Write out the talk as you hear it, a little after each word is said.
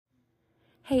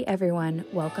Hey everyone,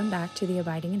 welcome back to the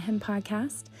Abiding in Him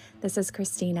podcast. This is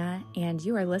Christina, and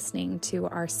you are listening to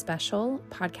our special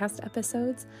podcast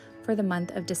episodes for the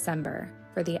month of December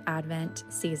for the Advent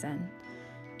season.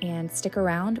 And stick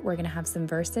around, we're going to have some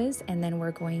verses, and then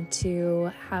we're going to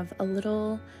have a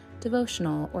little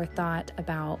devotional or thought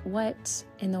about what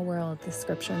in the world the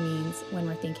scripture means when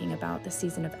we're thinking about the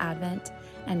season of Advent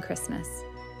and Christmas.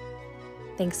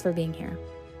 Thanks for being here.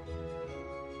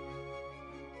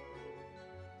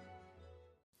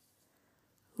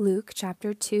 Luke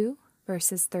chapter 2,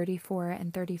 verses 34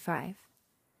 and 35.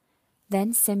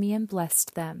 Then Simeon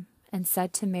blessed them and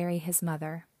said to Mary his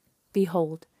mother,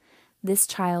 "Behold, this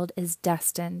child is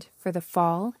destined for the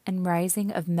fall and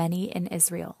rising of many in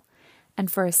Israel,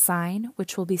 and for a sign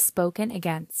which will be spoken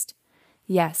against.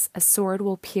 Yes, a sword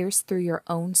will pierce through your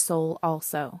own soul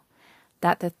also,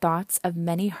 that the thoughts of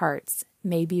many hearts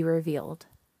may be revealed."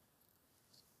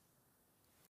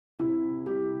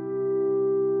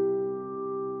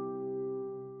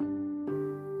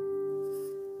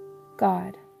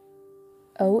 God,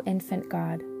 O infant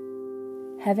God,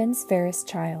 heaven's fairest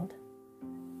child,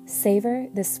 savor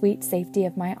the sweet safety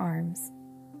of my arms,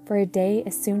 for a day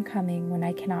is soon coming when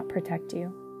I cannot protect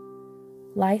you.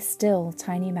 Lie still,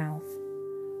 tiny mouth.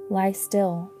 Lie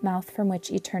still, mouth from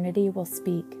which eternity will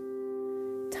speak.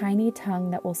 Tiny tongue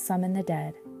that will summon the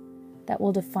dead, that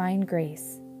will define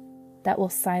grace, that will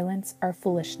silence our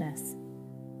foolishness.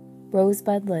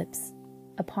 Rosebud lips,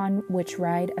 upon which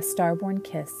ride a starborn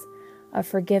kiss of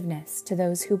forgiveness to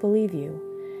those who believe you,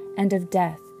 and of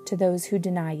death to those who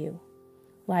deny you.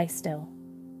 Lie still.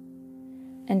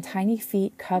 And tiny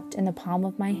feet cupped in the palm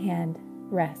of my hand,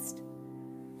 rest,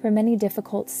 for many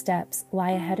difficult steps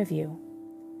lie ahead of you.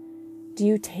 Do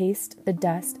you taste the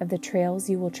dust of the trails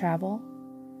you will travel?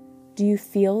 Do you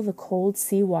feel the cold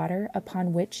sea water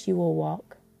upon which you will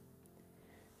walk?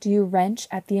 Do you wrench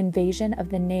at the invasion of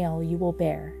the nail you will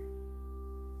bear?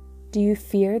 Do you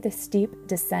fear the steep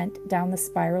descent down the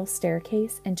spiral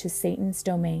staircase into Satan's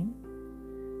domain?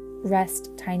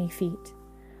 Rest, tiny feet.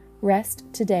 Rest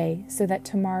today so that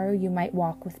tomorrow you might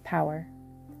walk with power.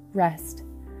 Rest,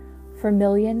 for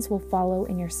millions will follow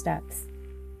in your steps.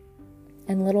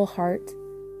 And little heart,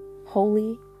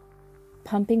 holy,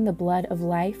 pumping the blood of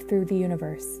life through the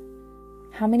universe,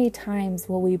 how many times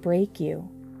will we break you?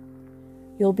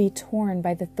 You'll be torn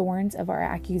by the thorns of our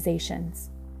accusations.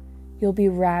 You'll be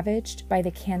ravaged by the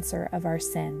cancer of our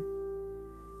sin.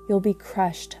 You'll be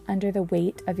crushed under the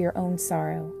weight of your own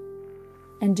sorrow,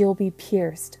 and you'll be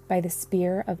pierced by the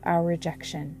spear of our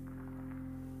rejection.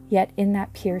 Yet in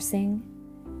that piercing,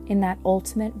 in that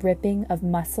ultimate ripping of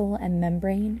muscle and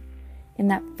membrane, in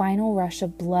that final rush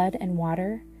of blood and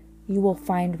water, you will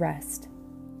find rest.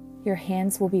 Your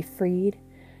hands will be freed,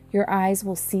 your eyes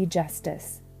will see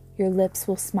justice, your lips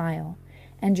will smile,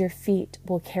 and your feet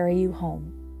will carry you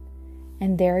home.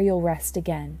 And there you'll rest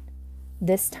again,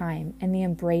 this time in the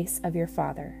embrace of your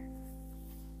Father.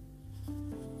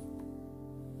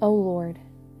 O Lord,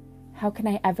 how can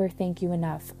I ever thank you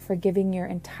enough for giving your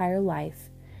entire life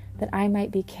that I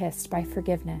might be kissed by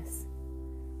forgiveness?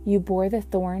 You bore the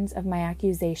thorns of my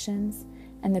accusations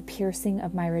and the piercing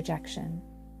of my rejection.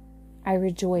 I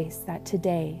rejoice that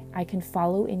today I can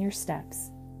follow in your steps.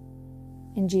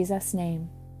 In Jesus' name,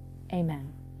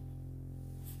 amen.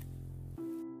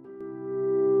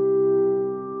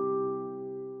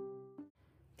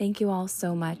 Thank you all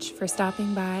so much for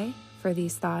stopping by for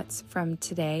these thoughts from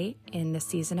today in the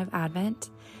season of Advent,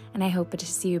 and I hope to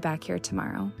see you back here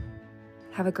tomorrow.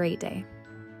 Have a great day.